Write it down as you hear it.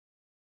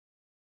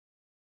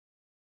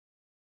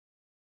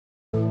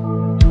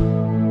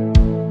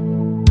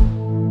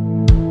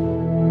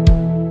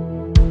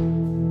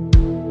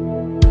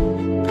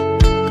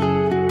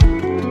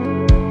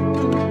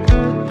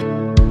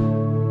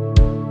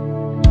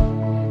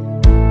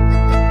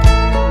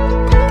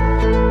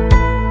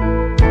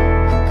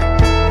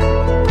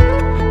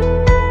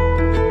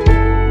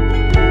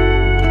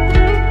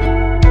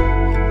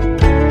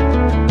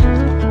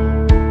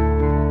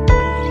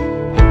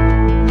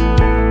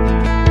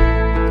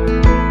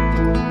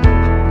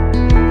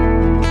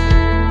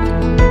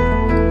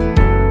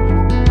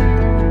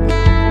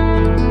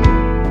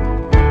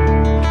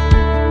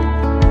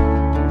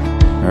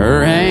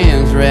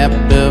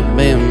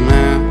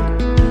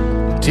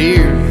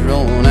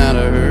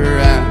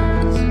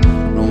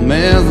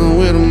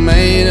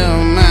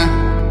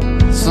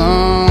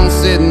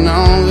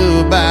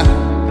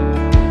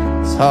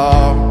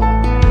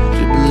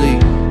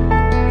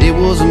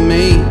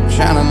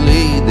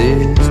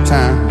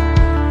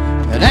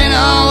ain't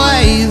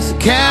always a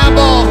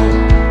cowboy.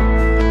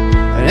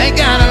 They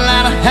got a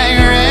lot of hang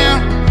around,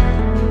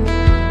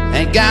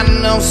 ain't got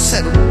no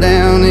settle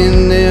down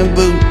in their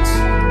boots.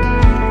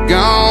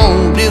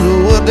 Gone do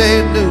what they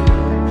do.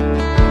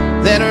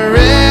 That are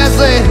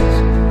restless,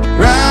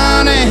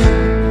 running,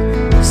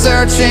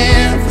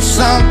 searching for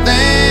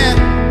something,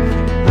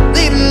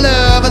 leaving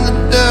love in the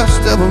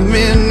dust of a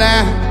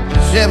midnight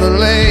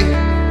Chevrolet.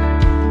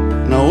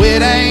 No,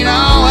 it ain't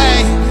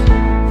always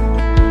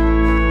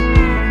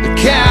the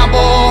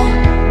cowboy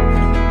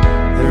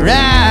that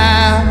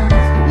rides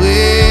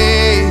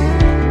away.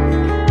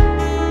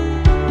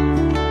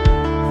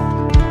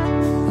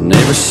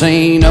 Never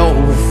seen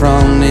over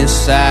from this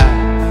side,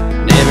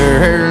 never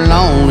heard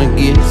Lorna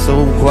get so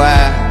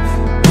quiet.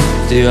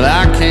 Still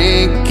I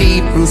can't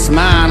keep from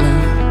smiling,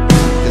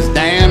 'cause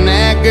damn,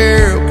 that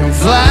girl can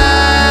fly.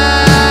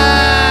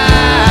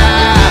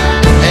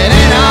 It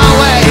ain't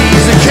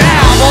always a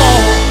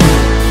cowboy,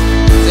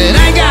 it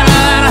ain't got a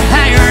lot of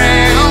hang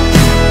around,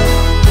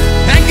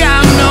 ain't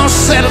got no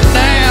settle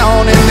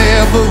down in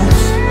their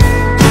boots.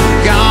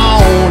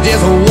 Gone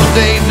just what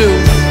they do.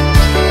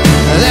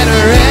 That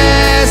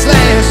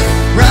restless,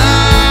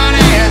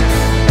 running,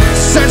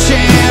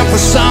 searching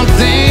for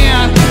something,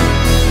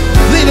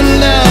 leaving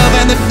love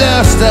in the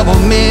dust of a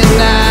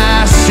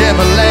midnight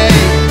Chevrolet.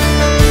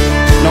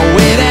 No,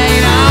 it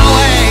ain't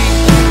always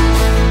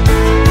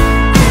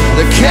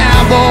the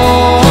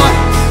cowboy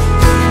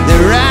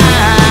that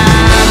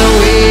rides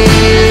away.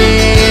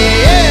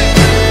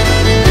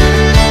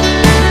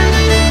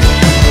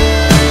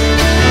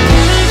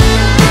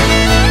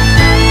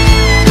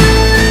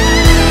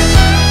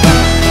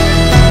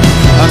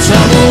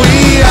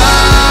 Tumbleweed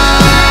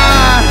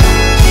are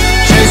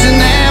chasing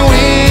that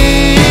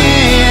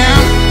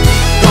wind,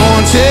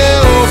 going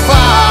too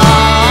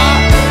far,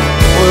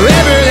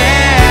 wherever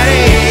that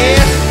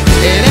is.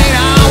 It ain't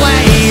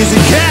always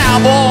a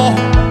cowboy,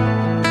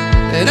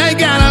 it ain't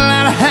got a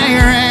lot of hang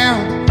around,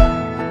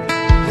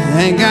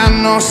 ain't got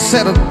no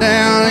settle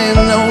down in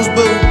those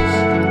boots.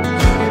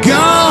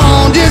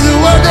 Gone just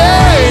what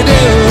they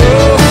do.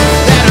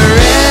 That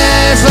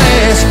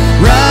restless,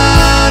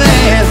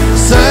 running,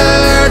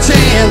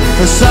 searching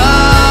for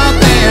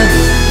something,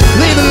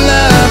 leaving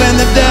love in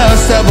the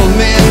dust of a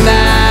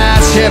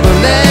midnight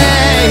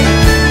Chevrolet.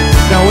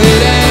 No,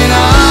 it ain't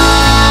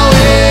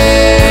always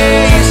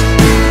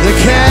the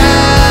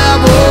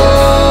cowboy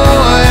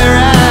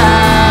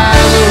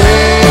rides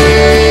away.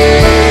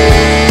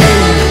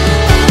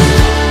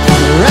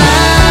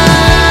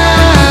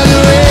 Rides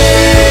away.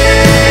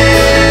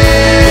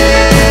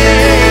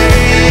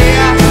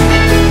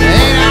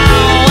 Ain't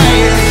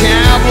always the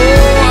cowboy.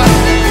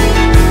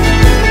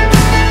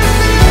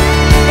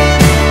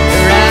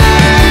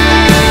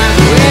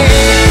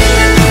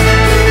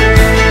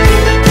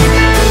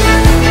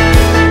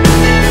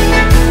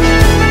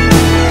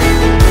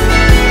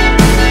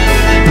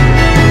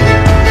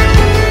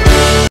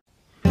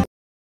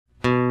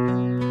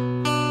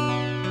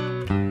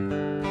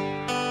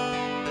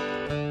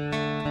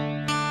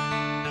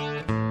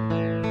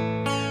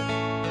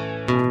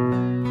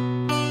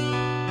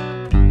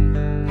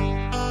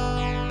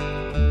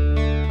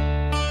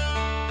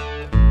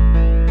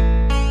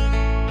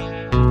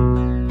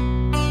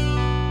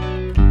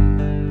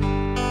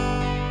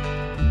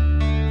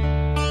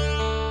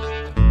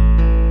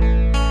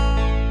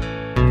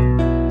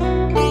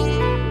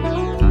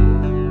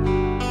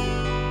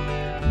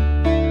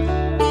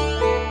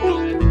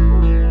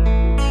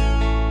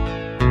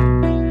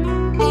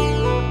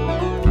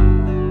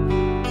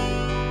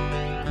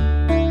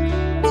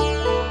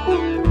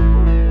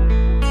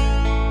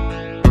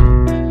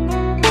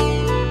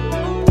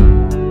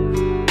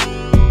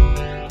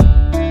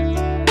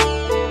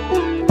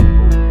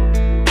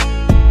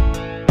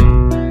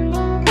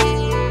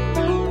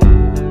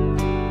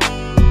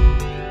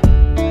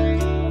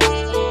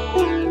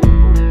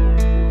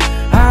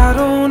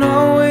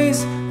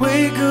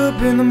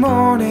 In the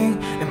morning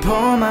and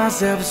pour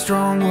myself a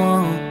strong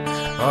one.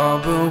 Oh,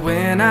 but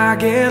when I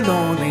get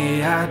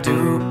lonely, I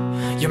do.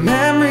 Your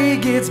memory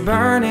gets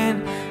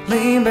burning,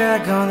 lean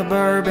back on the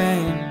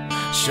bourbon.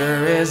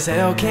 Sure as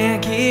hell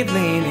can't keep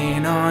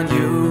leaning on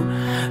you.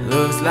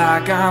 Looks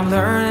like I'm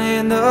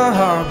learning the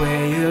hard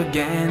way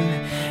again.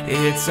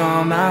 It's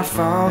all my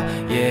fault,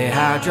 yeah,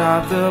 I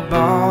dropped the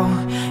ball.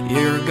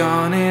 You're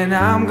gone and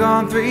I'm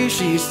gone, 3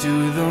 sheets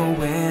to the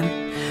wind.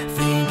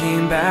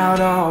 Thinking about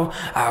all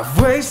I've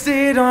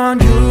wasted on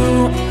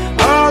you.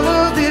 All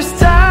of this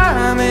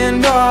time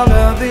and all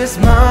of this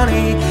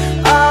money,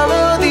 all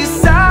of these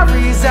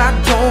sorries I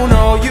don't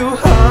owe you,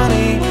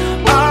 honey.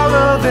 All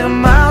of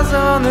them miles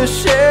on the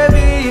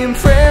Chevy and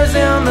prayers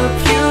in the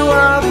pew.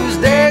 All these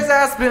days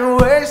I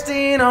spent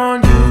wasting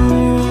on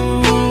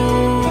you.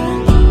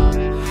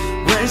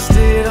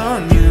 Wasted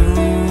on you.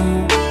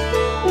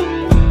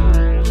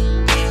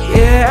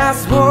 Yeah, I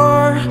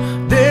swore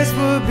this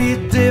would be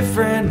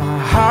different. My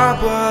heart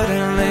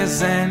wouldn't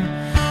listen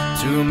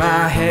to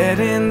my head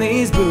in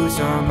these boots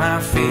on my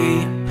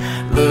feet.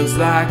 Looks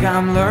like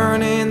I'm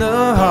learning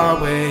the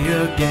hard way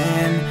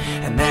again.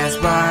 And that's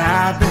why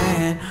I've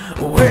been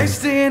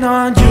wasting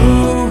on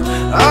you.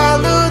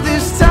 All of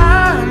this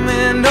time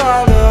and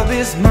all of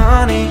this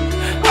money,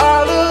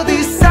 all of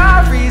these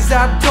sorries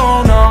I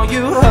don't owe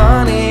you,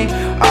 honey.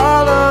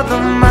 All of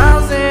the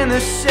miles in the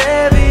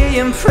Chevy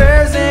and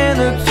prayers in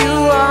the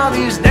queue, all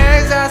these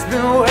days I've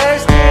been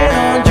wasting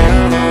on you.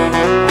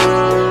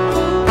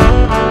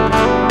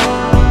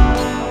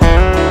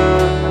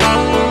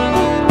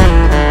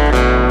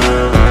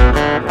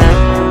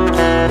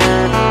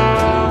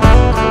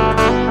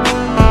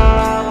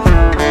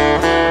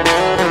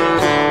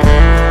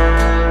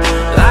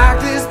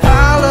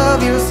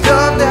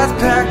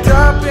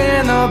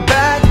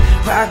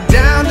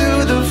 Down to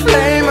the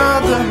flame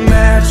of the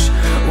match,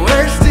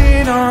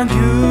 wasted on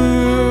you.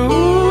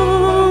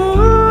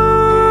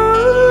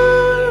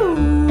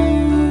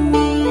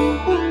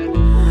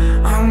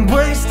 I'm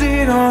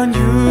wasted on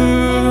you.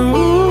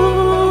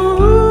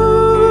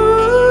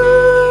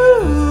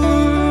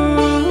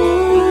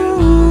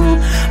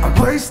 I'm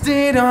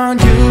wasted on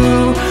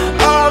you.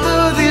 All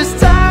of this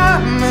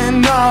time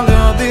and all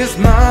of this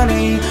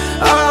money,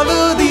 all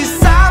of these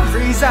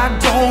sorries I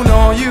don't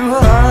owe you,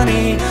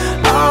 honey.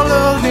 All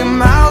of the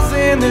miles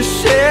in the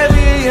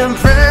Chevy and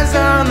prayers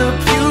on the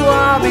pew,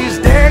 all these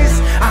days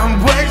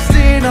I'm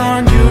wasting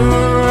on you.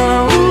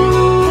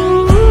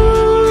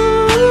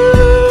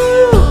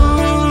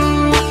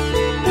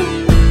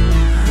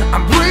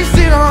 I'm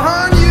wasting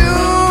on you.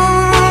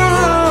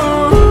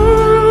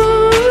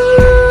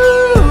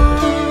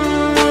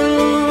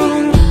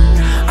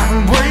 I'm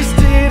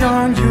wasted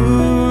on you.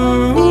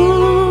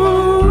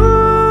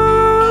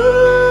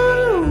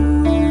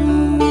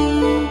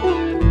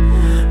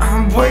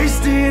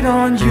 Wasted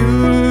on you.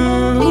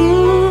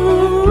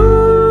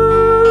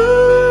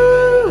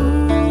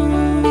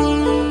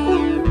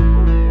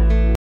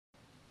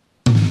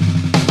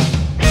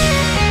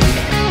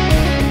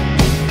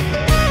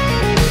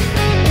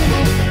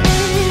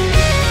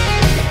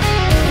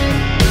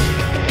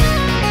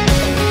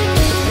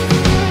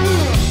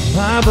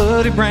 My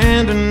buddy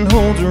Brandon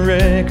holds a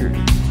record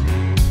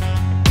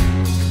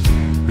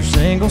for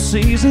single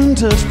season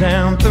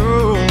touchdown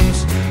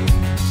throws.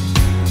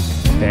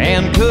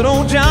 And good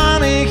old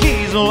Johnny,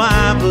 he's the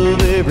life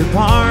of every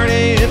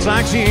party. It's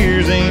like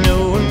Cheers, ain't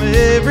know him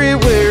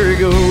everywhere he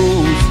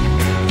goes.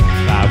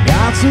 I've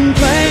got some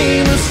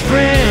famous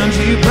friends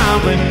you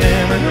probably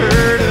never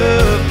heard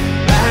of.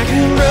 Back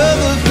in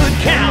Rutherford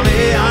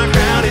County, our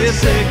crowd is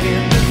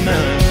second to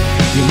none.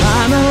 You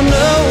might not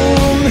know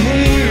them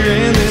here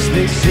in this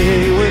big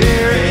city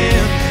we're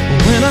in,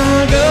 but when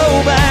I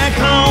go back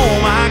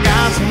home, I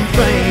got some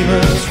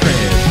famous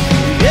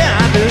friends. Yeah,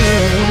 I do.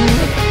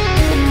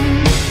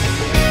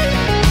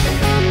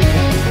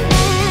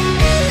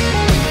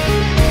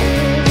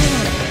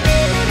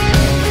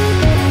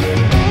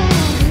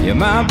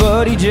 My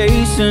buddy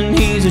Jason,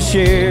 he's a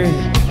sheriff.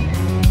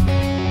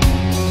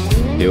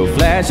 He'll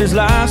flash his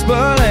lights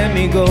but let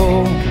me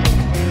go.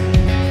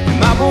 And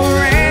my boy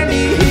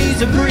Randy,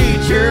 he's a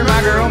preacher.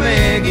 My girl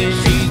Megan,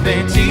 she's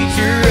been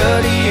teacher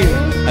of the year,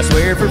 I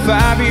swear, for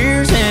 5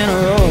 years in a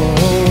row.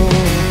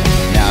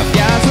 Now I've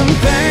got some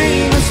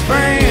famous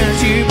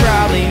friends you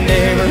probably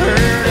never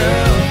heard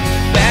of.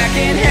 Back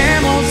in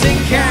Hamilton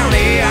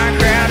County, our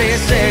crowd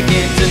is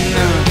second to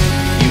none.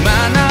 You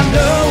might not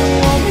know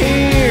them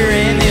here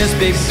in this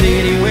big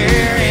city we're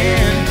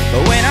in,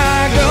 but when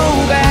I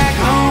go back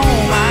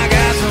home, I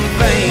got some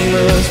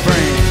famous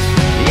friends.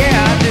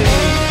 Yeah, I do.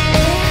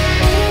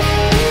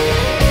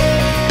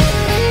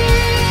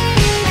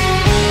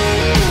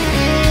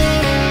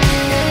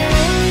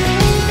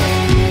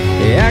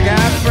 Yeah, I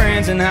got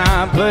friends in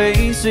high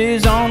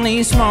places on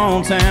these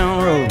small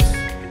town roads.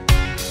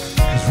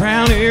 'Cause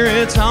round here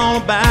it's all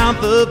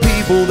about the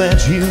people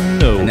that you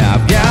know. And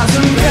I've got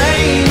some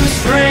famous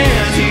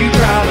friends you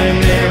probably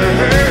never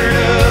heard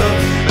of.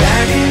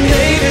 Back in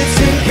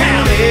Davidson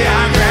County,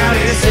 our crowd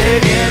is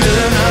second to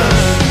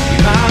none. You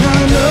might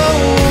not know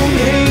them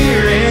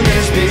here in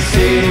this big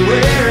city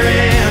we're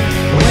in,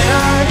 but when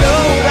I go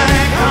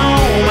back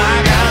home, I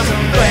got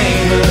some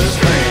famous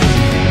friends.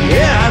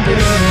 Yeah, I do.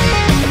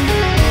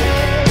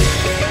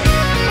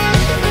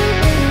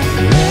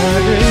 Yeah, I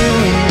do.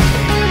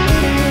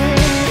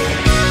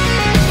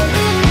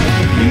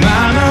 You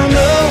might not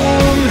know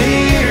them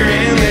here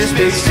in this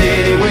big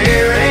city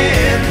we're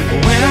in, but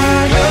when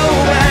I go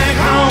back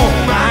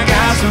home, I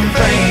got some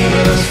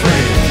famous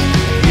friends.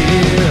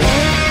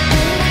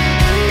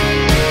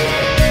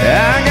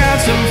 Yeah, I got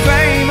some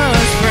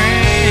famous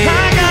friends.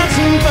 I got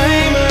some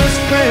famous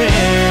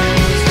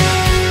friends.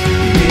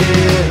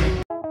 Yeah.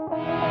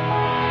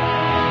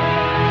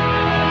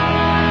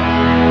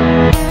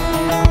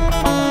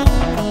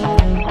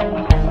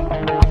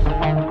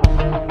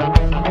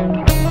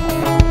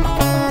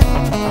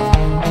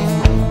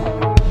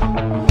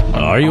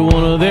 Are you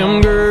one of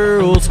them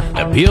girls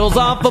that peels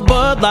off a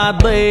Bud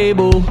Light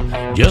label?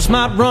 Just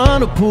might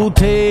run a pool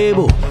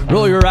table.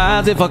 Roll your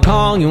eyes if I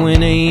call you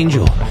an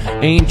angel.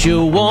 Ain't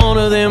you one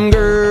of them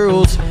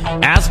girls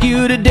Ask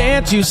you to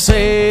dance, you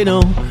say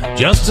no,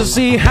 just to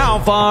see how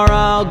far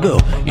I'll go.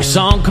 Your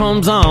song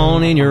comes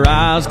on and your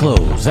eyes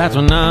close. That's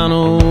when I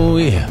know,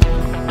 yeah,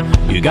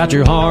 you got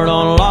your heart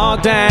on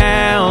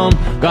lockdown.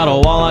 Got a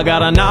wall I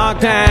gotta knock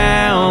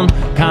down.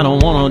 Kinda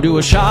wanna do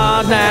a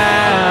shot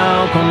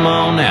now. Come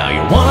on now,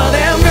 you're one of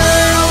them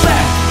girls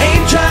that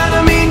ain't trying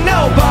to meet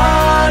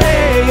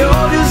nobody.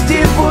 You're just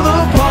here for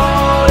the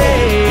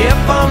party.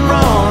 If I'm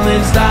wrong,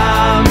 then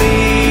stop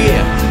me.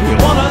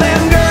 You're one of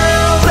them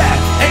girls that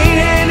ain't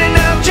handing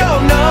out your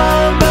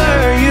number.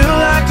 You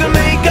like to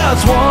make us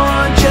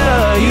want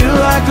ya. You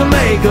like to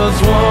make us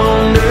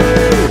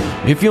wonder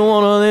if you're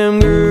one of them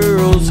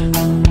girls.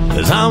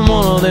 'Cause I'm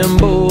one of them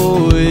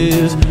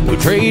boys who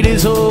trade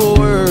his whole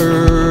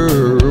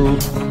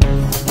world.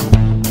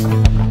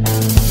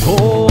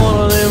 Oh, one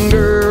of them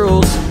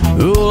girls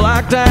who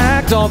like to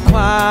act all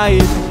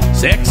quiet,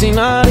 sexy,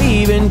 not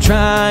even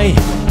trying.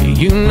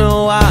 You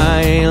know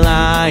I ain't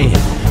lying.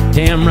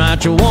 Damn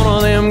right, you're one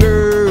of them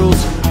girls.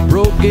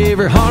 Broke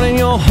every heart in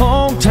your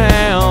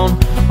hometown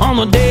on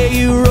the day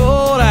you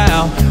rolled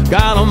out.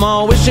 Got them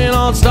all wishing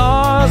on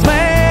stars,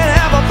 man.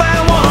 Have I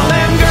found one of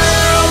them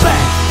girls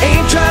that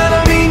ain't trying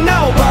to meet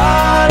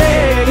nobody?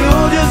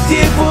 You're just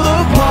here for the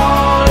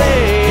party.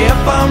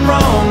 If I'm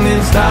wrong,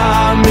 then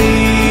stop me.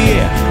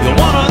 You're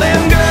one of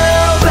them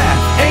girls that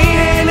ain't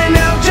handing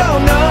out your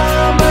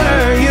number.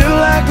 You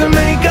like to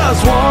make us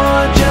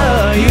want ya.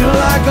 You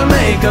like to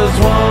make us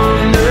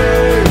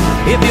wonder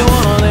if you're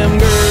one of them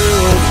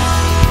girls.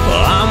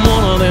 Well, I'm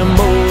one of them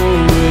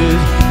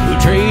boys who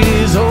trade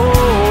his whole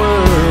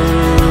world.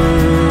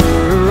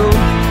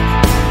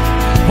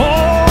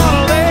 Oh, one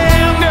of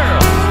them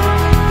girls.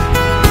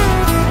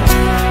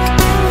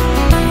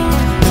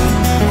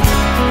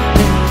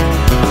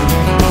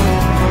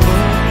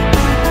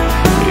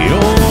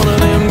 You're one of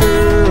them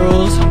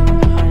girls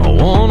I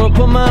wanna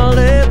put my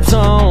lips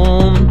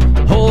on.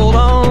 Hold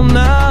on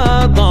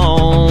night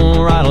long,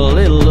 write a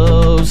little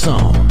love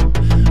song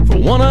for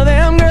one of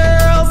them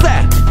girls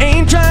that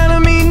ain't trying to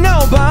meet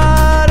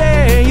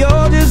nobody.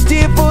 You're just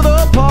here for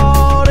the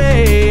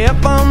party.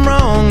 If I'm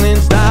wrong, then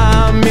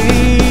stop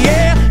me.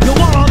 Yeah, you're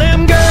one of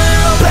them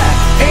girls that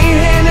ain't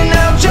handing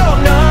out your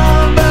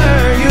number.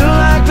 You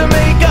like to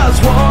make us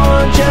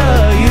want ya.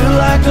 You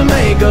like to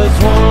make us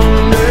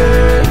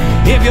wonder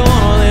if you're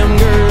one of them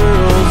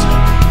girls.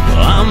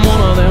 Well, I'm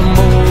one of them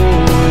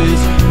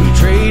boys who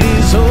trade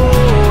his whole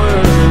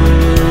world.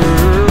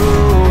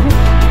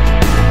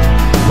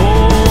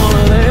 Oh, one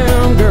of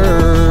them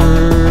girls.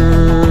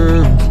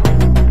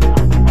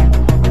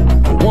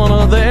 One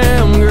of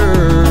them girls.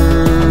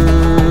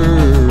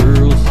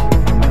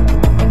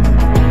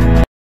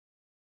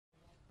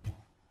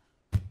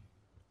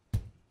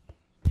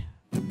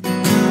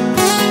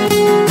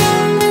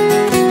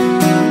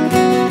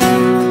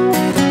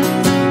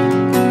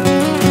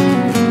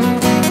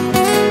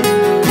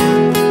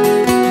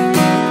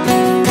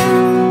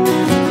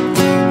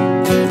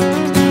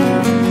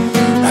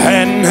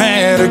 Hadn't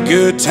had a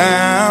good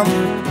time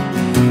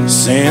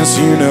since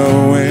you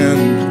know when.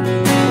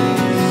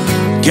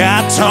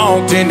 Got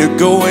talked into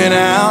going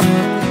out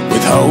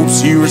with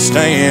hopes you were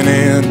staying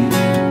in.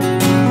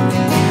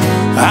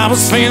 I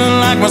was feeling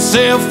like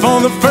myself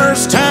for the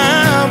first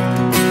time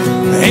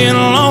in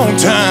a long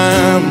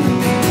time,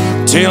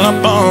 till I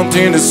bumped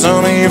into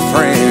some of your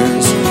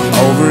friends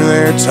over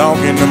there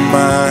talking to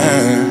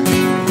mine.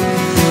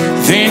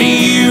 Then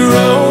you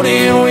rode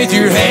in with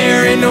your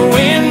hair in the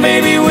wind,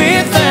 baby,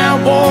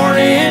 without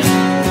warning.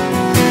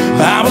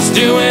 I was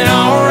doing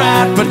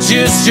alright, but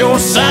just your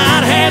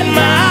side had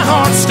my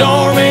heart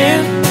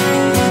storming.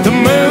 The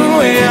moon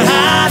went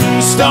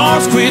hiding,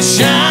 stars quit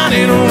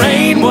shining,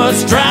 rain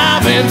was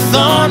driving,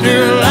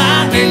 thunder,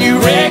 lightning. You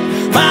wrecked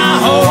my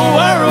whole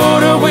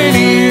world when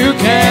you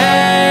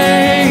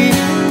came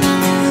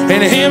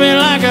and hit me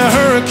like a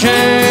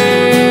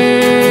hurricane.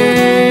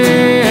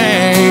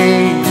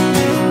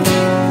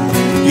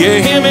 You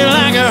hit me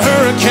like a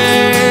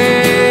hurricane.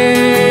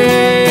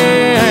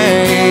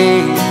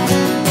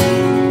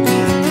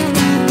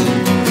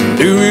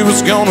 Knew it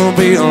was gonna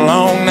be a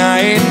long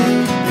night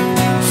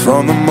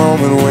from the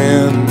moment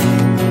when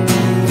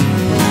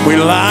we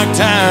locked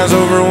eyes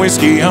over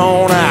whiskey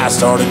on ice,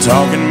 started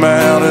talking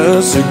about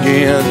us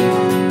again.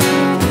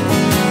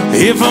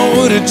 If I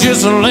would've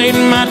just laid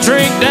my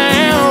drink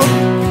down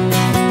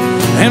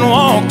and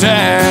walked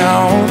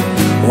out,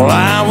 well,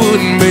 I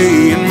wouldn't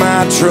be in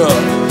my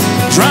truck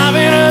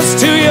driving us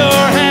to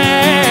your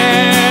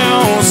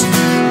house.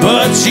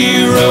 But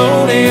you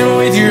rode in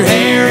with your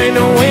hair in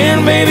the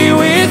wind, baby,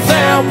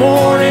 without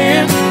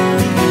warning.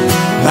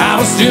 I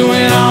was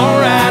doing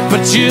alright,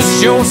 but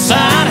just your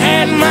side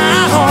had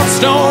my heart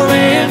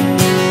storming.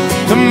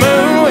 The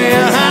moon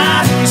went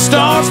hiding,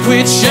 stars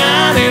quit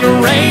shining,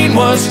 rain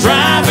was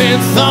driving,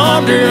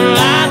 thunder,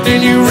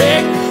 lightning. You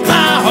wrecked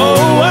my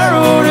whole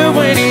world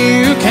when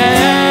you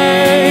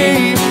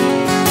came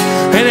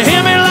and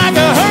hit me like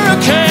a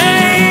hurricane.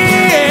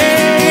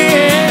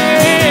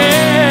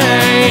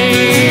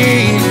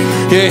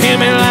 You hit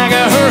me like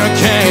a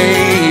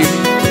hurricane.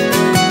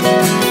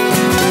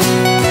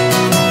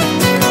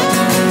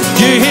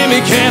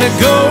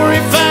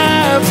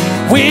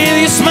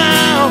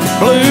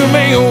 blew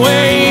me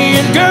away.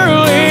 And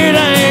girl, it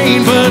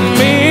ain't but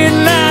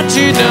midnight.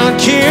 You done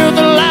killed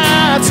the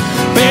lights,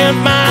 bent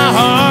my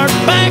heart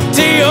back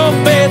to your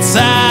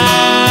bedside.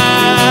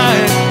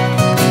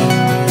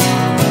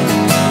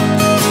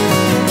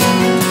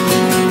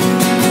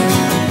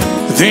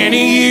 Then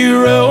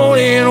you rolled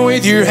in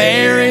with your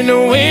hair in the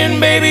wind,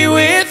 baby,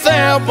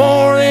 without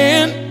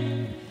warning.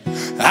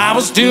 I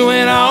was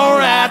doing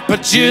alright,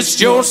 but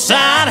just your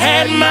side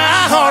had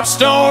my heart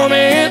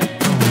storming.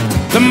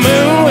 The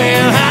moon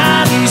went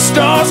high and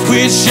stars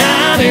quit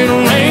shining.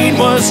 Rain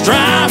was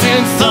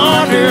driving,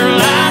 thunder,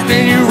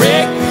 lightning. You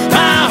wrecked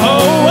my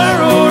whole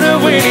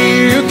world when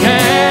you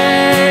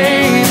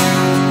came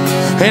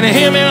and it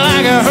hit me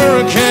like a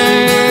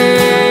hurricane.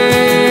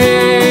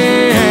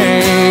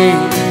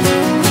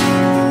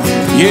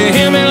 You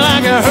hit me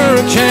like a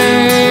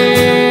hurricane.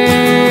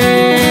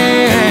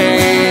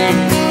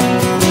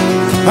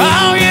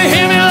 Oh, you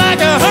hit me like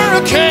a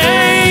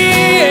hurricane.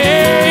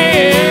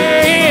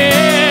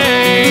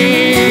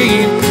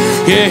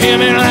 You hit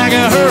me like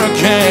a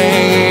hurricane.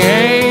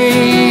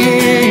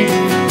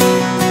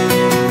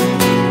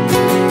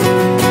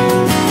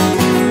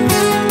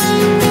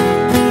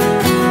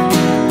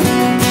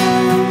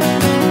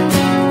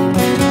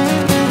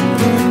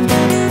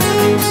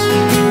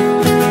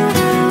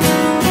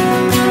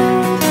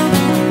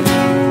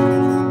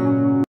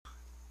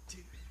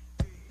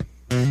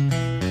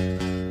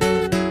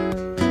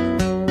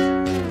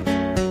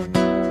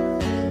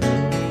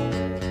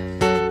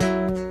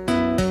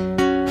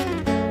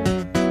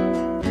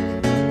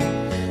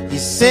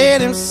 Say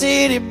them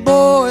city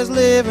boys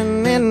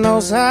living in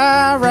those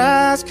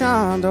high-rise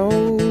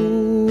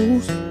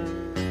condos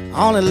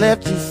only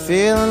left you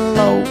feeling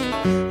low.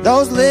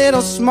 Those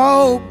little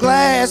smoke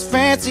glass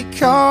fancy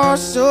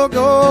cars sure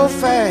go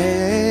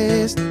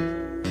fast,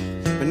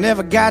 but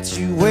never got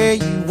you where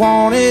you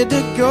wanted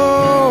to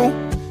go.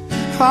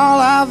 All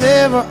I've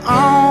ever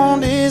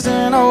owned is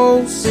an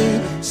old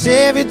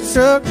Chevy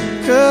truck,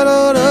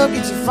 cuddled up,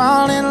 get you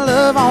falling in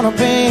love on a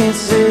bench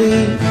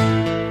seat.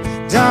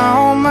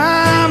 Don't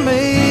mind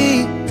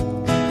me,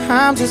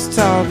 I'm just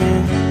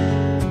talking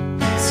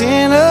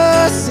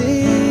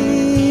Tennessee.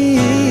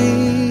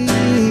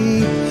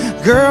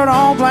 Girl,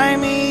 don't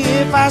blame me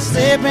if I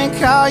slip and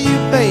call you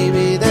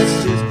baby.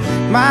 That's just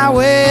my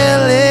way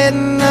of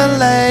letting the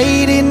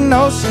lady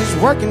know she's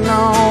working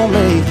on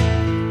me.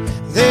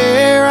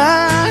 There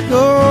I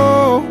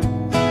go,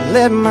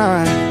 let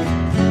my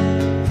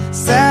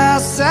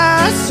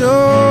Southside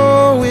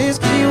Shore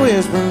whiskey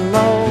whisper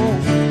low.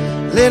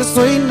 Little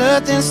sweet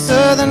nothing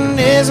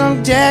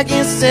southernism,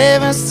 jacking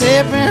 7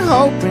 sipping,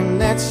 hoping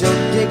that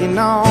you're digging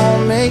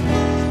on me.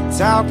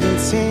 Talking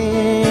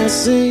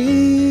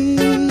Tennessee,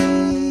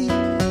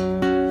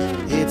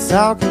 it's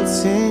talking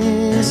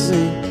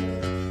Tennessee.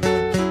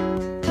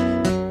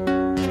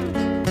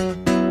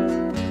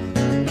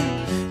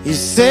 You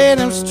say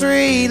them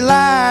street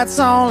lights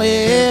only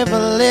ever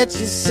let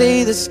you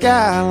see the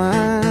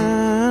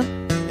skyline.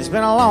 It's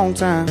been a long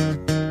time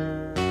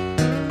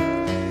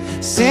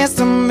since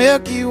the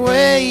Milky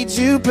Way,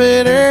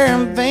 Jupiter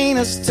and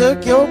Venus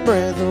took your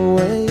breath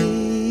away.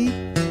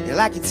 You're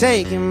like you're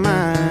taking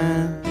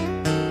mine.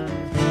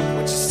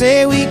 But you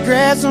say we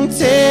grab some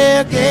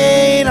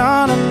tailgate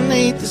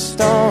underneath the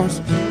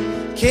stars,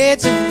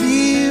 catch a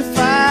view,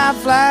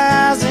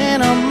 fireflies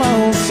in a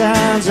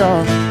moonshine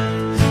jar.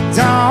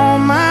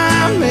 Don't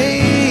mind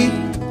me,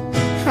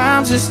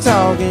 I'm just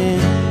talking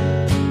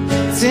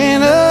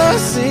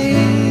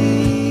Tennessee.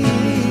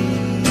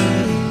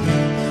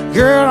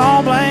 Girl,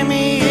 don't blame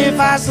me if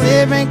I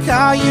slip and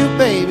call you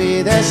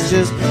baby. That's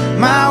just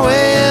my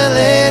way of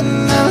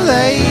letting the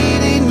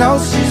lady know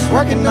she's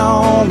working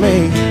on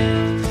me.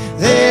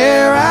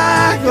 There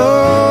I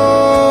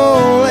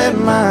go, let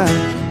my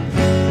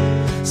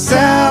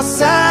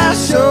Southside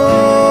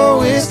Shore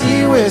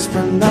whiskey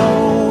whisper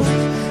nose.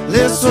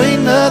 Little sweet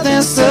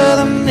nothing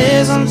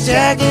southernism,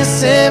 jacking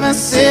 7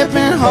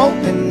 sipping,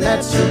 hoping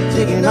that you're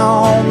digging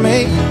on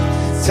me.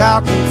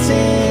 Talking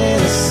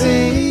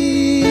Tennessee,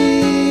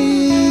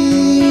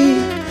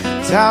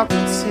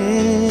 talking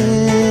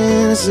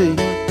Tennessee,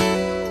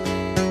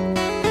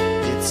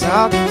 you're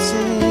talking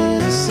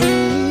Tennessee.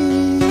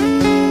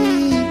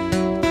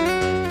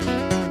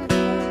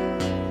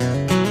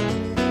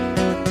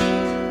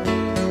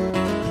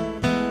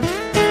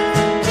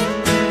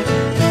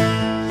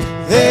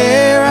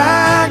 There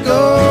I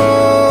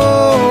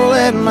go,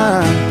 let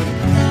my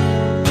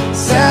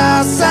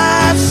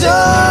Southside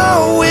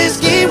Shore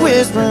whiskey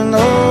whispering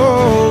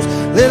those.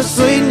 Little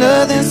sweet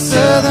nothing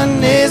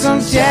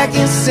southernism,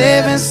 jacking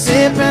 7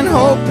 sipping,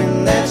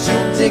 hoping that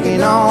you're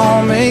digging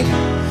on me.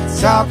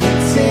 Talking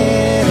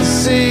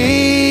Tennessee,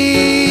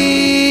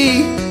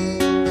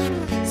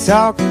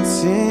 talking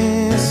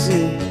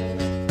Tennessee,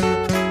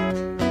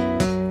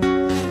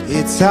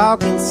 it's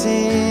talking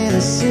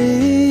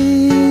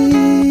Tennessee,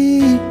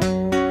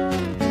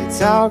 it's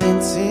talking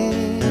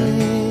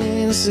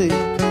Tennessee.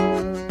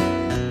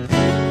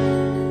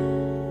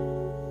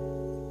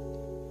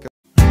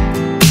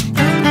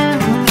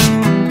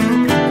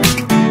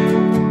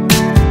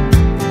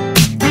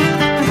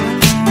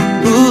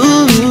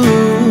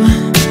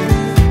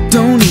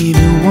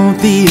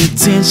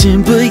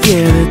 attention, but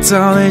yeah, that's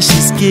all that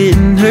she's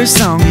getting. Her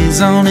song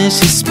is on and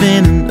she's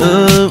spinning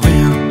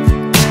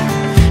around.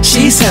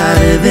 She's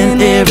hotter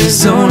than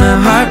Arizona,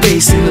 heart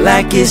racing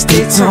like it's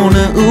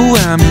Daytona. Ooh,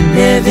 I'm in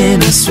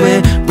heaven, I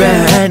swear,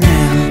 right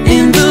now.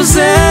 And those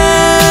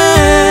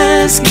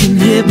eyes can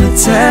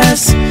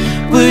hypnotize.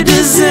 We're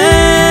designed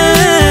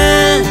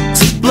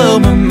to blow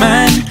my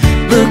mind.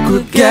 Look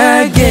what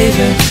God gave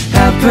her,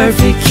 how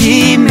perfect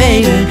He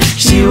made her.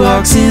 She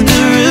walks in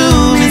the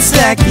room, it's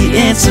like He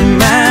answered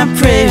my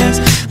prayers.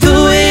 The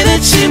way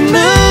that she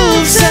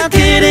moves, how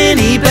could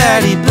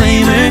anybody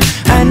blame her?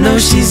 I know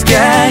she's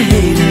got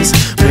haters,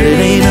 but it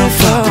ain't no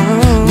fault,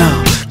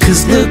 no,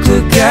 'cause look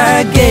what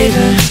God gave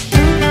her.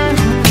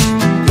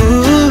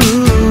 Ooh,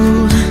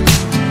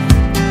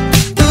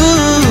 ooh,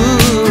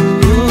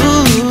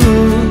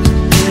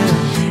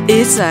 yeah.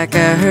 It's like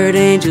I heard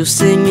angels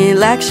singing,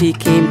 like she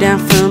came down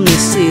from the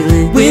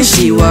ceiling. When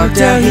she walked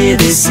out here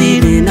this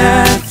evening,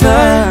 I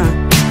thought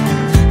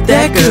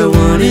that girl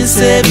 1 in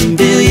 7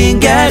 billion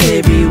got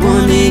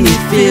everyone in you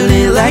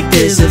feeling like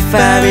there's a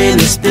fire in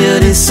this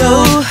building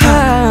so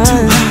hot.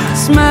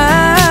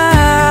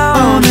 Smile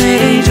on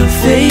that angel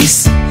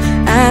face.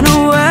 I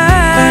know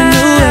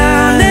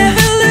I'll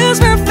never lose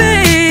my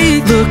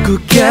faith. Look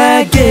what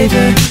God gave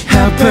her,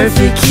 how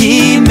perfect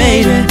He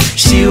made her.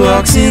 She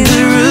walks in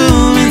the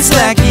room, it's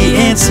like He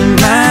answered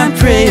my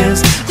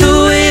prayers. The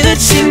way that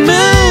she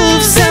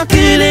moves, how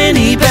could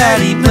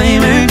anybody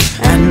blame her?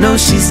 I know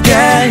she's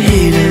got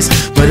haters,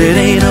 but it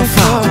ain't her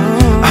fault,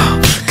 oh,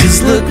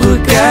 'cause look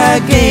what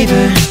God gave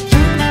her.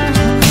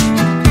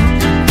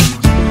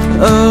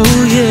 Oh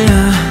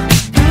yeah,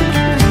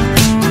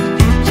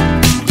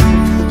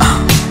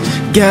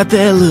 got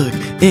that look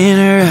in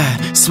her eye,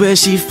 swear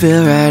she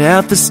fell right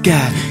out the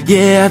sky.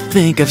 Yeah, I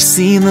think I've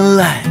seen the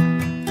light.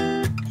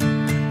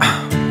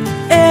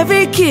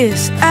 Every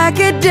kiss I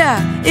could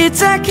die,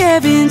 it's like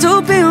heaven's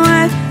open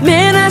wide.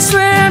 Man, I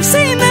swear I've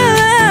seen the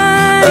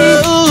light.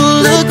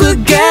 Oh, look what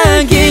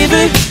God gave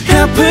her,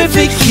 how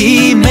perfect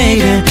He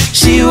made her.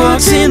 She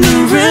walks in the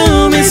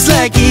room, it's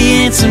like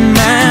He answered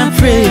my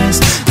prayers.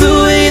 The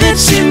way that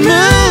she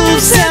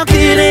moves, how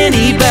could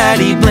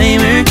anybody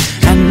blame her?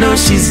 I know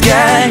she's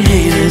got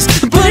haters,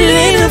 but it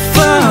ain't her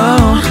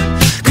fault,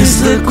 'cause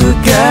look what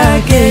God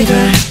gave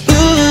her.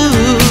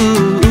 Ooh,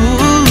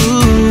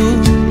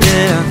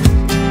 yeah.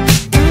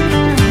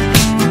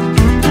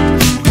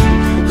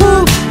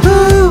 Ooh,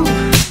 ooh.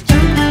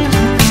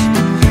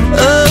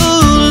 Oh,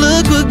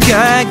 look what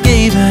God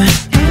gave her.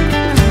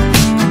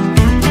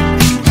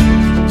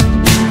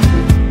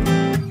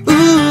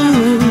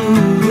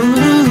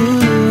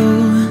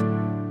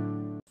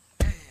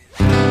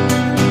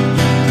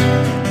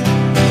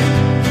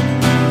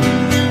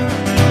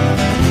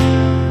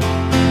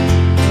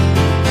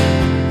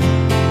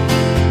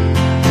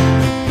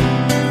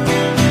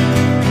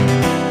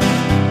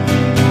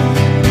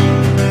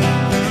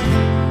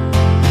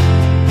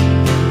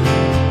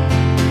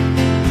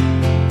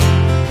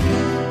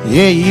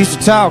 Yeah, you used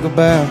to talk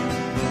about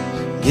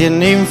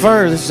getting even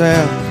further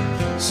south,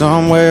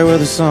 somewhere where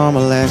the summer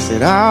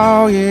lasted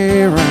all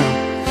year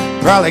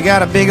round. Probably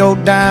got a big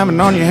old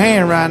diamond on your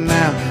hand right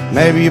now,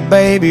 maybe a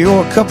baby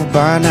or a couple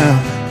by now.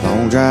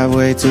 Long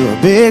driveway to a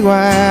big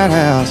white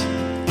house.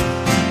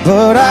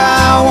 But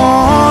I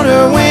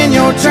wonder when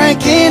you're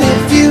drinking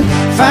if you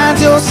find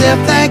yourself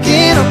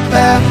thinking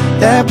about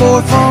that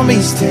boy from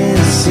East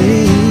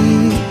Tennessee.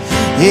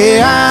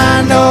 Yeah,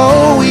 I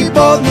know we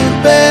both knew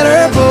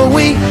better, but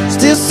we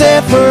still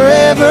said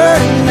forever.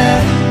 And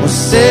that was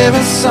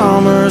 7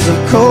 summers of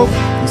coke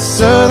and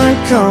southern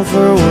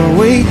comfort. Were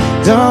we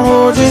dumb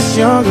or just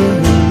younger?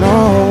 Who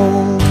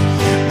knows?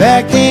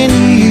 Back then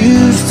you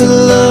used to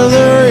love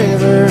the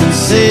river and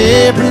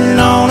sipping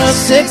on a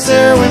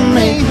sixer with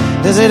me.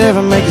 Does it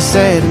ever make you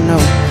sad to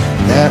know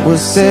that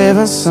was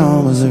 7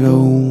 summers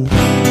ago?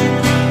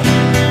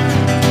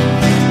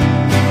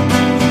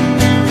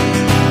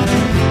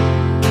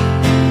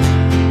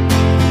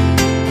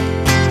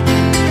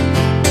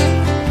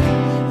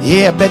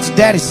 Yeah, I bet your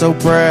daddy's so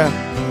proud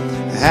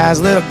how his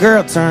little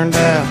girl turned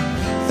out.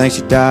 Thinks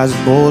she dies a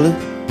bullet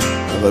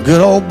of a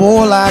good old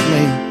boy like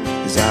me.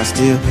 'Cause I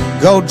still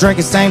go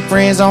drinking, same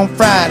friends on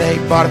Friday.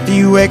 Bought a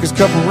few acres,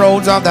 couple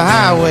roads off the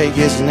highway.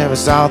 Guess you never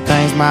saw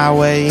things my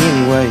way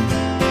anyway.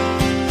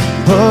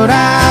 But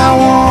I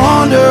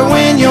wonder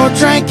when you're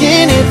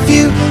drinking if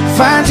you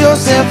find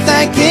yourself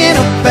thinking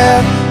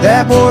about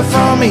that boy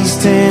from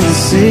East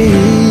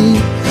Tennessee.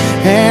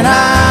 And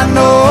I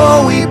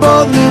know we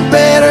both knew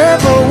better,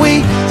 but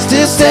we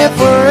still said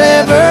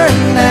forever.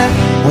 And that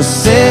was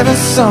 7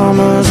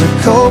 summers of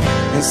coke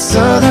and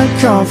southern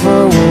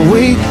comfort. Were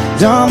we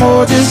dumb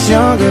or just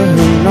younger?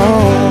 Who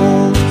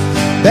knows?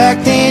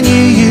 Back then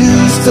you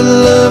used to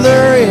love the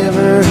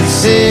river,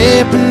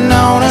 sipping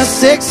on a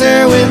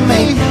sixer with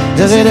me.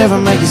 Does it ever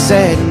make you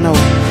sad to know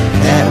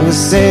that was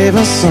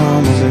 7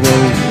 summers ago?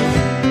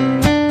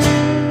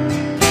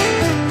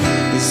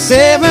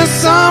 7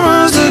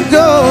 summers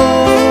ago,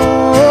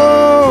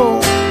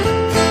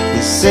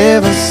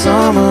 7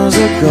 summers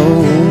ago.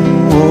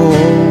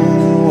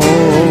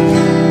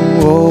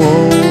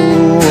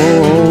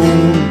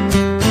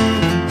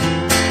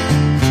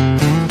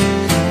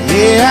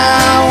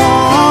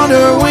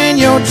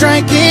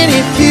 drinking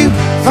if you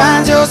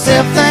find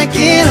yourself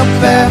thinking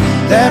about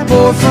that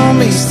boy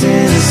from East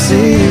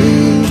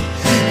Tennessee.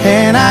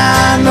 And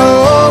I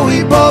know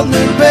we both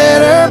knew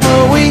better,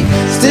 but we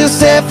still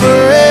said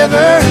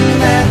forever.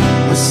 And that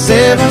was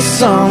 7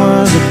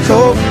 summers of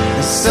cold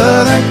and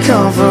southern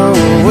comfort.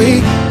 Were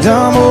we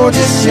dumb or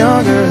just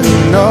younger?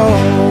 Who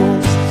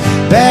knows?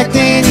 Back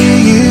then you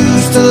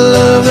used to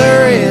love the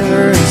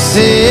river and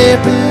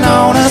sipping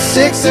on a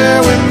sixer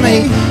with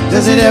me.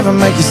 Does it ever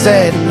make you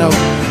sad to know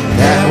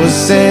that was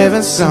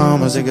 7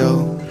 summers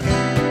ago?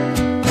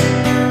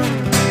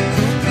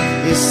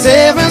 Yeah,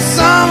 7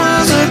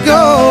 summers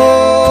ago.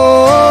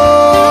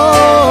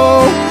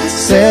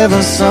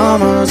 7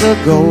 summers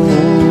ago.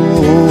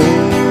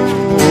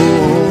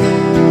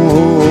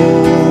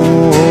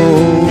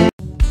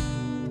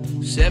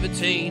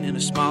 17 in a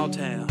small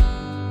town,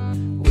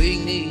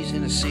 weak knees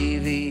in a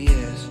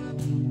CVS,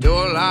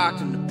 door locked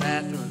in the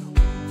bathroom.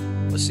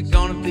 What's it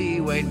gonna be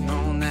waiting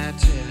on that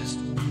test?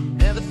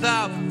 Never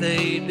thought that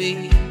they'd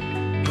be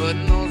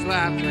putting those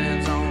life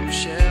plans on the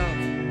shelf.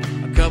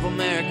 A couple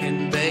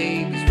American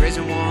babies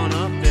raising one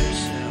up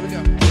themselves.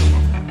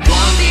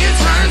 One beer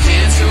turns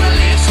into a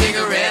lit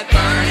cigarette,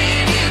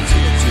 burning into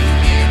a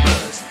 2-beer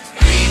buzz.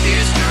 3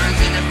 beers turns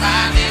into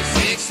 5 and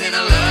 6, and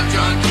a love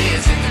drunk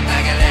kiss in the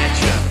back of that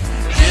truck.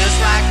 Just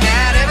like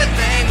that,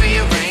 everything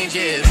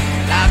rearranges.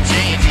 Life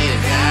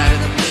changes out of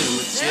the blue.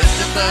 It's just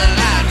a Bud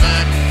Light,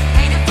 but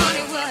ain't it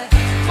funny what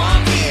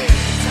one beer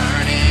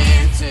turn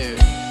into?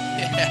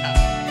 Yeah.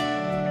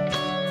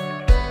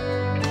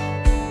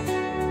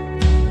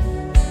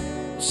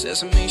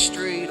 Sesame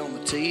Street on the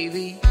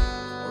TV, a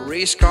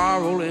race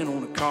car rolling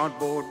on a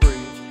cardboard bridge,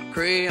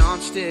 crayon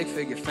stick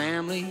figure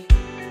family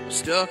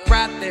stuck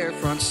right there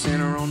front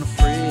center on the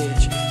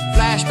fridge.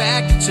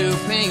 Flashback to 2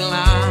 pink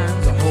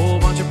lines, a whole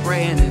bunch of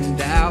praying and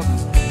doubt.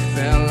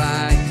 Felt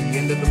like the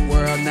end of the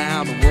world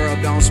now, the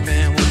world don't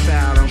spin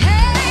without them.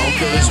 Oh,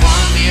 cause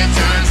one beer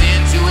turns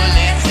into a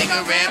lit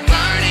cigarette,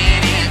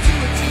 burning into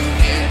a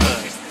 2-beer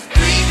buzz.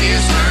 3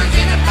 beers turns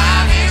into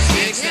 5 and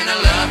 6, and a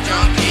love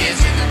drunk kiss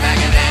in the back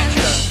of that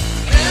truck.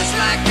 Just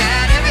like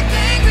that,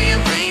 everything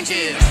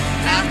rearranges.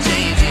 Life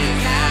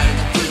changes out of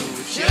the blue.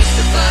 It's just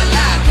a Bud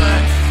Light,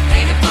 but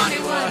ain't it funny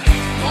what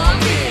one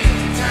beer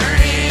turn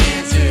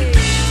into?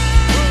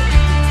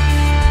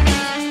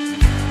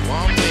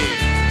 One beer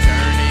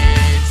turn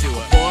into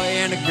a boy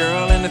and a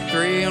girl and a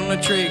 3 on the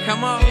tree.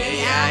 Come on.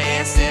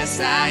 AISSING.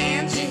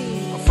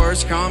 Well,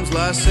 first comes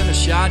lust and a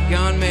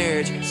shotgun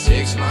marriage.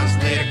 6 months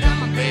later,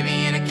 come a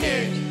baby in a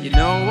carriage. You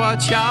know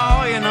what,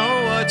 y'all? You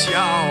know what,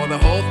 y'all? The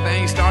whole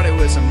thing started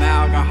with some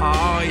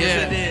alcohol.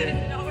 Yeah, it did.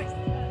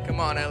 Come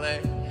on, LA.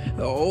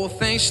 The whole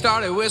thing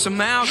started with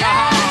some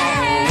alcohol.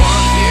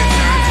 One beer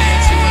turns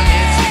into a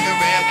lit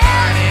cigarette,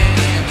 burning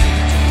into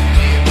a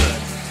 2-beer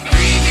buzz.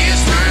 3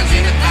 beers turns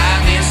into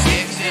 5 and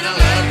 6, and a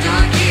love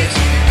drunk kiss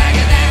in the back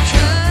of that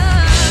truck.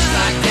 Just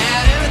like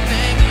that,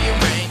 everything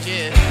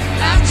rearranges.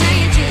 Life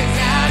changes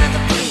out of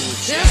the blue.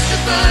 It's just a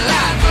Bud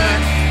Light, but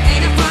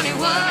ain't it funny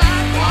what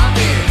one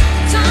beer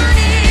turn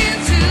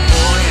into?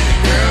 Boy and a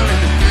girl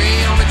and the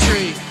 3 on the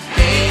tree.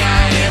 AISSING.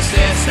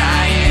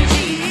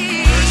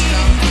 First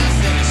comes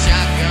lust and a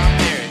shotgun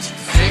marriage.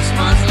 6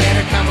 months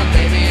later, come a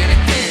baby in a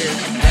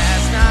carriage.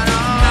 That's not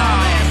all. No,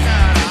 that's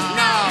not all.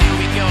 No, here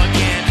we go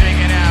again,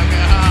 drinking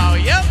alcohol.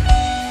 Yep.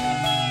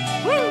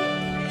 Woo.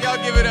 Y'all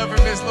give it up for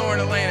Miss Lauren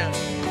Elena.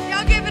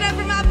 Y'all give it up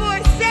for my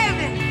boy 7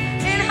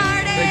 in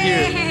Heartache. Thank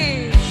you.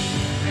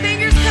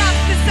 Fingers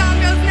crossed this song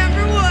goes #1.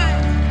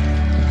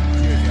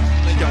 Cheers, y'all.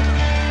 Thank y'all.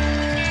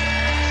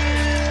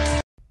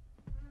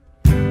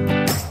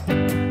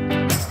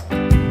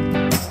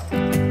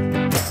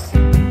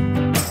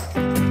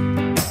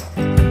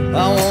 I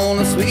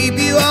wanna sweep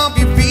you off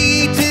your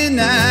feet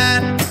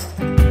tonight.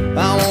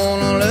 I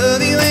wanna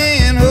love you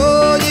and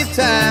hold you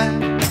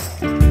tight.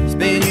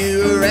 Spin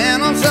you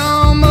around on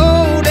some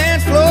old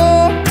dance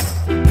floor.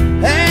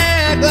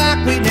 Act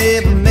like we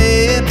never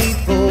met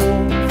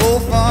before, for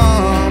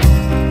fun.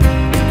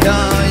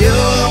 Cause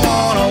you're the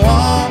one I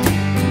want,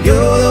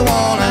 you're the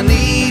one I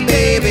need,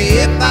 baby.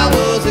 If I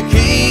was a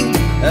king,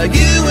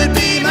 you would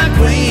be my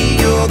queen.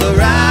 You're the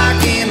rock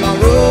in my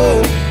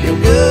road, you're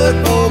good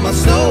for my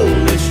soul,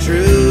 it's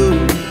true.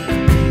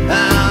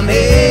 I'm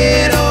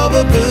head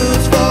over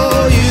boots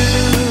for you.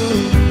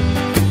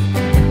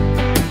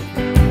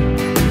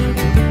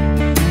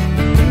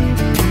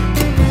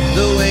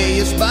 The way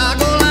you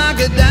sparkle like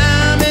a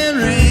diamond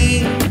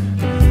ring.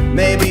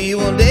 Maybe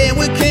one day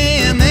we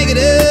can make it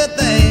a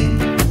thing.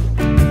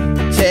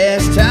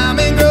 Test time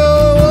and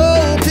grow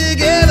old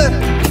together,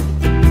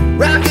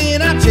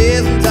 rocking our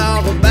chairs and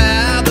talk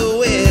about the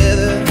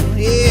weather.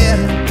 Yeah,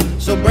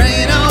 so bring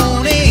it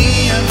on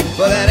in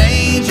for that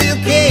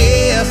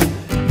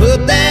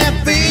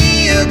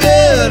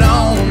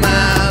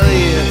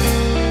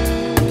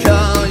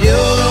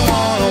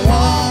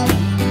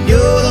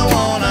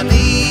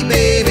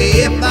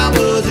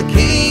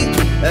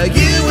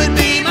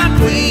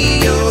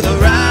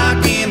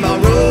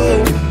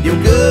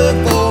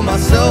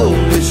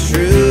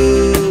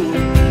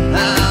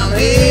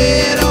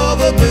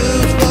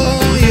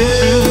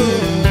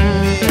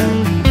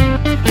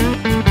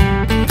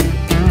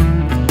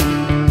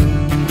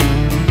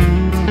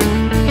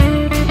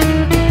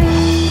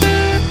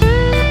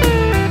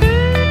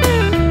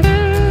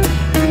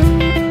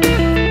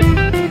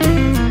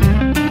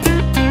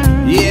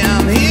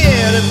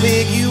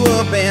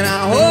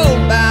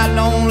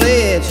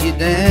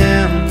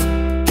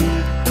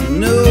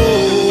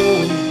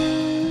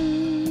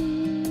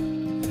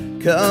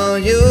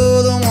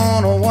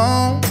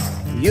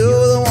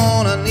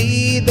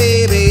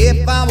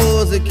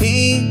was a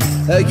king,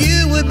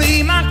 you would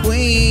be my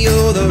queen.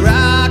 You're the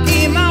rock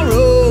in my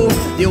road,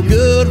 you're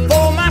good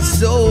for my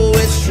soul,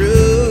 it's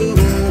true.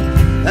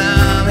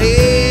 I'm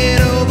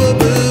head over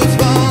boots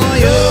for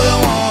you. You're the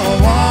one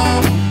I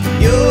want,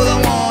 you're the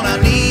one I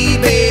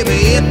need,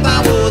 baby. If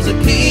I was a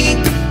king,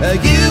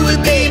 you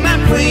would be my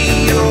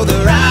queen. You're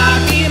the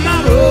rock in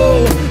my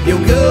road,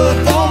 you're good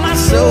for my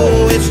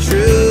soul, it's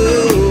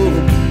true.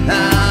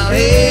 I'm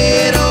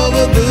head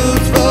over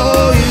boots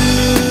for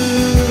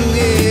you,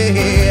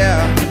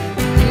 yeah.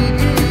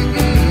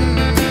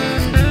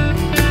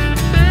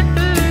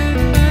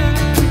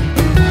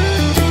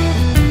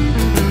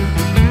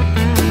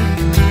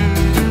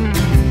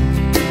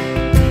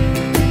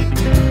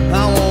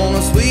 I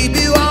wanna sweep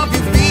you off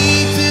your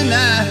feet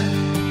tonight.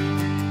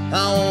 I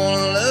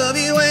wanna love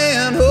you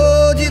and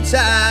hold you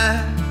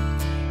tight,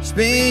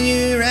 spin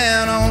you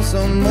around on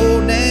some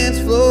old dance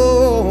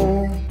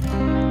floor,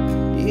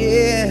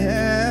 yeah.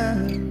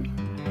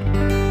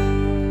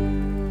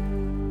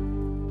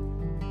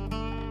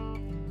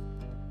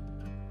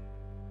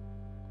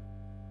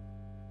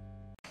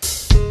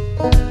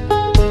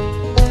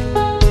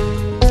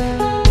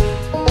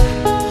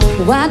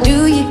 Why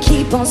do you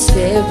keep on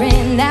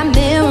staring? That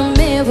mirror,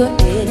 mirror,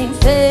 it ain't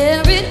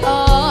fair at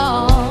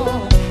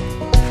all.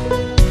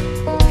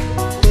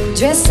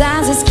 Dress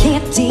sizes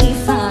can't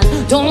define.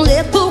 Don't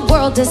let the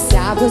world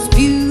decide what's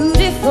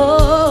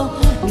beautiful.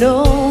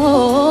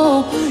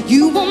 No,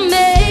 you won't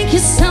make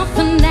yourself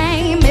a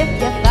name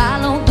if you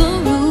follow the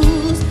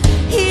rules.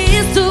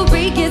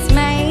 History gets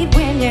made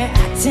when you're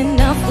acting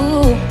a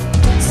fool.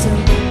 So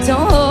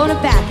don't hold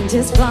it back and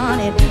just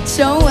flaunt it.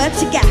 Show what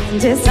you got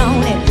and just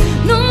own it.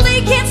 No,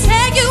 they can't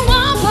take you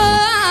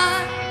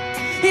apart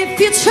if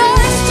you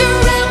trust your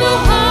rebel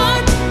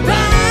heart.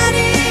 Right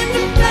in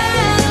the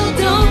battle,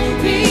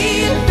 don't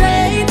be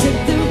afraid.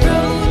 Take the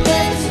road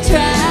less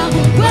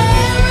traveled.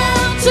 Wear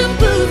out your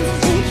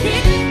boots and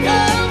kick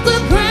up the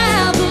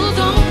gravel.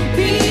 Don't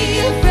be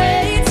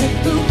afraid. Take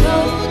the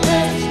road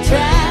less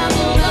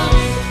traveled on.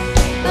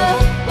 Oh,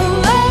 oh,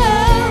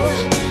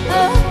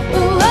 oh,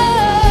 oh,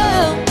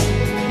 oh.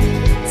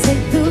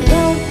 Take the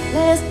road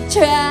less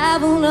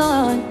traveled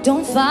on.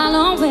 Don't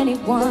follow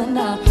anyone.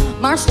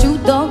 March to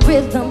the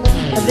rhythm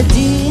of the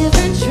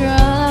different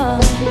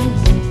drums.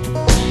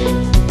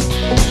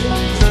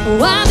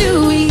 Why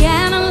do we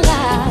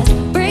analyze,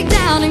 break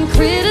down and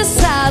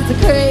criticize the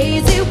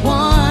crazy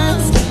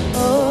ones?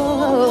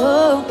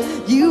 Oh,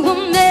 you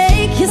will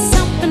make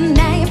yourself a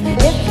name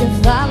if you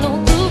follow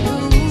the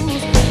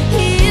rules.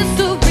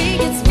 History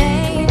gets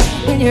made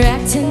when you're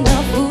acting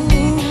a fool.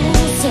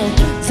 So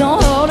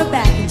don't hold it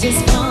back and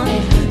just flaunt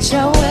it.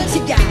 Show what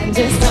you got and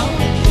just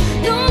own it.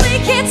 No, they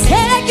can't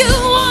take you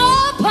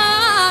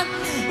apart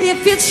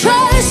if you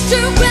trust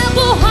your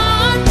rebel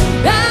heart.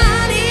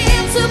 Right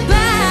into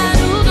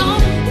battle,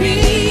 don't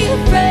be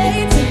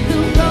afraid. Take the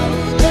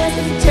road less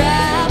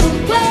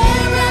traveled.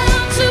 Wear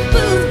out your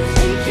boots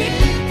and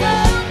kick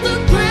up the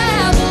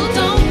gravel.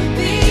 Don't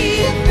be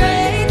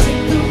afraid.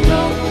 Take the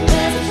road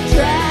less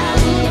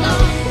traveled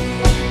on.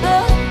 Oh,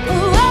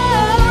 oh, oh,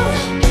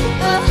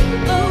 oh,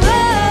 oh, oh.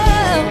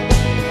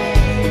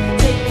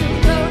 Take the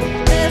road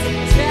less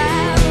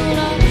traveled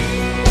on.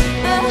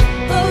 Oh,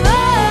 oh, oh,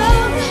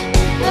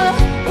 oh,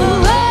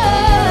 oh, oh.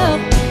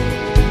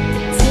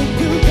 Take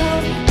the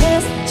road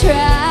less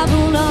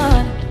traveled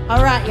on.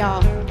 All right,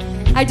 y'all.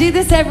 I do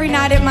this every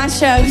night at my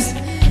shows,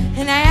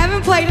 and I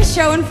haven't played a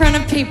show in front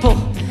of people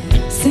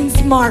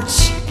since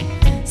March.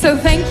 So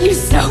thank you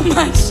so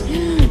much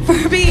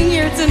for being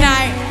here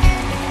tonight.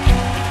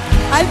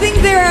 I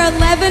think there are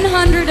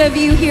 1,100 of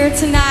you here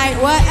tonight.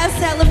 What a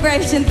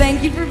celebration.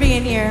 Thank you for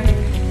being here.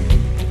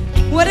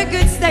 What a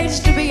good stage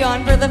to be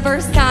on for the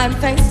first time,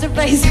 face to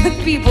face with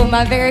people,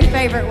 my very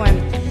favorite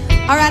one.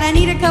 All right, I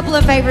need a couple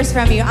of favors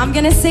from you. I'm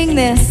gonna sing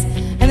this,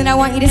 and then I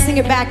want you to sing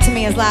it back to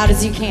me as loud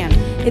as you can.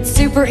 It's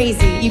super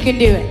easy, you can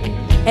do it.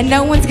 And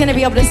no one's gonna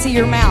be able to see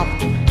your mouth,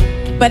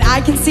 but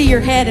I can see your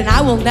head, and I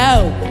will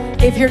know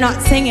if you're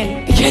not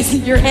singing because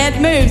your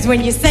head moves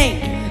when you sing,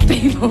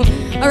 people.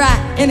 All right,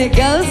 and it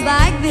goes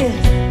like this.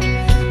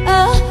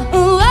 Oh,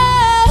 oh,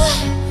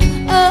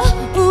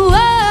 oh, oh,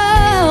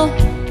 oh.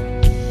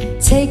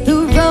 Take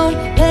the road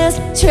less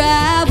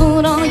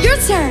traveled on. Your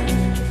turn.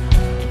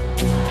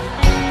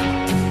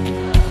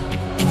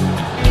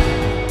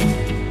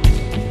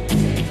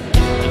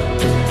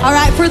 All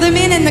right, for the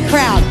men in the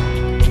crowd.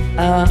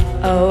 Oh,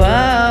 oh,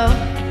 oh.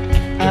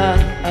 Oh,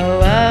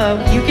 oh.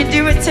 You can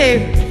do it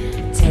too.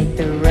 Take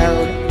the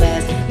road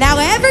less. Now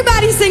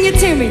everybody sing it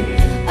to me.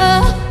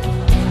 Oh.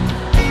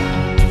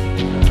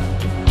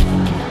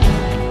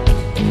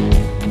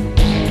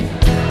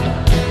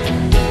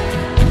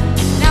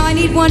 Now I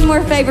need one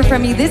more favor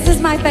from you. This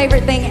is my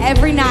favorite thing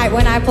every night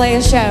when I play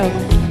a show.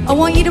 I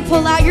want you to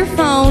pull out your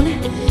phone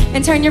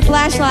and turn your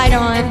flashlight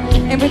on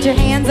and put your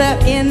hands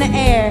up in the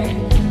air.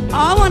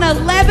 I want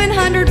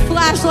 1,100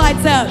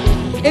 flashlights up.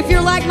 If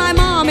you're like my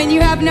mom and you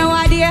have no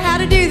idea how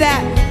to do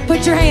that,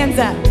 put your hands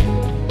up.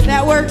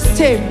 That works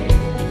too.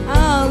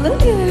 Oh,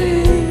 look at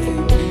it.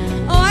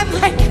 Oh, I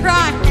might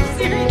cry.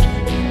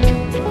 Seriously.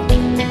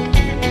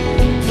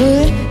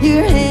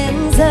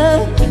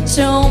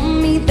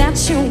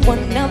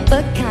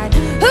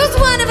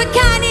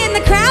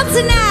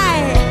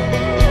 tonight.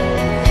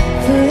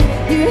 Put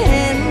your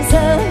hands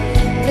up,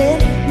 let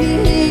me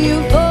hear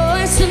your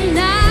voice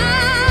tonight.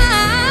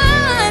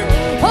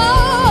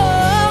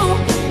 Oh,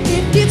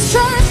 if you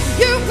trust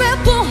your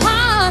rebel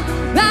heart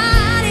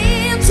right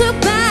into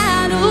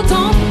battle,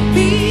 don't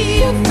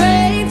be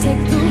afraid.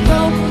 Take the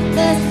road,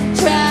 let's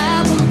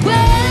travel.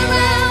 Wear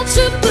out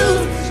your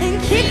boots and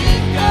kick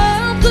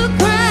up the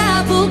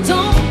gravel.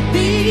 Don't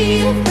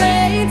be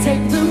afraid.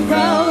 Take the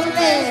road,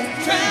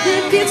 let's travel.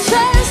 If you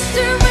trust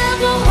your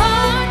rebel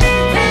heart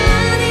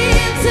right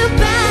into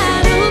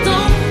battle,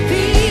 don't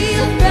be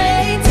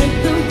afraid. Take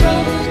the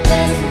road,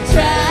 let's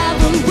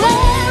travel.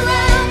 Wear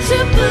out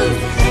your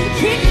boots and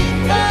kick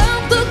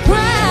up the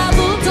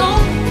gravel.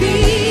 Don't be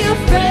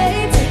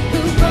afraid. Take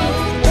the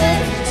road,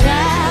 let's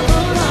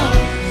travel on.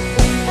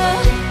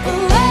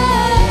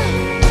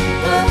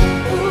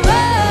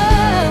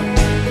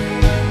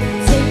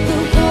 Take the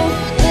road,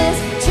 let's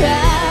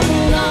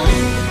travel on.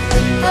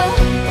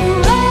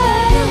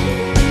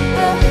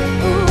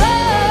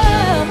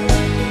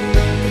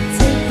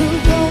 Take the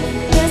road,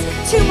 let's.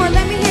 Two more,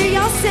 let me hear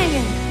y'all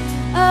singing.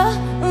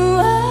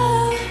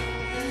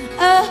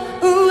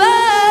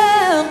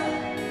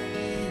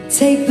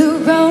 Take the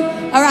road.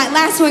 All right,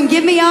 last one.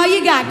 Give me all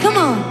you got. Come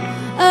on.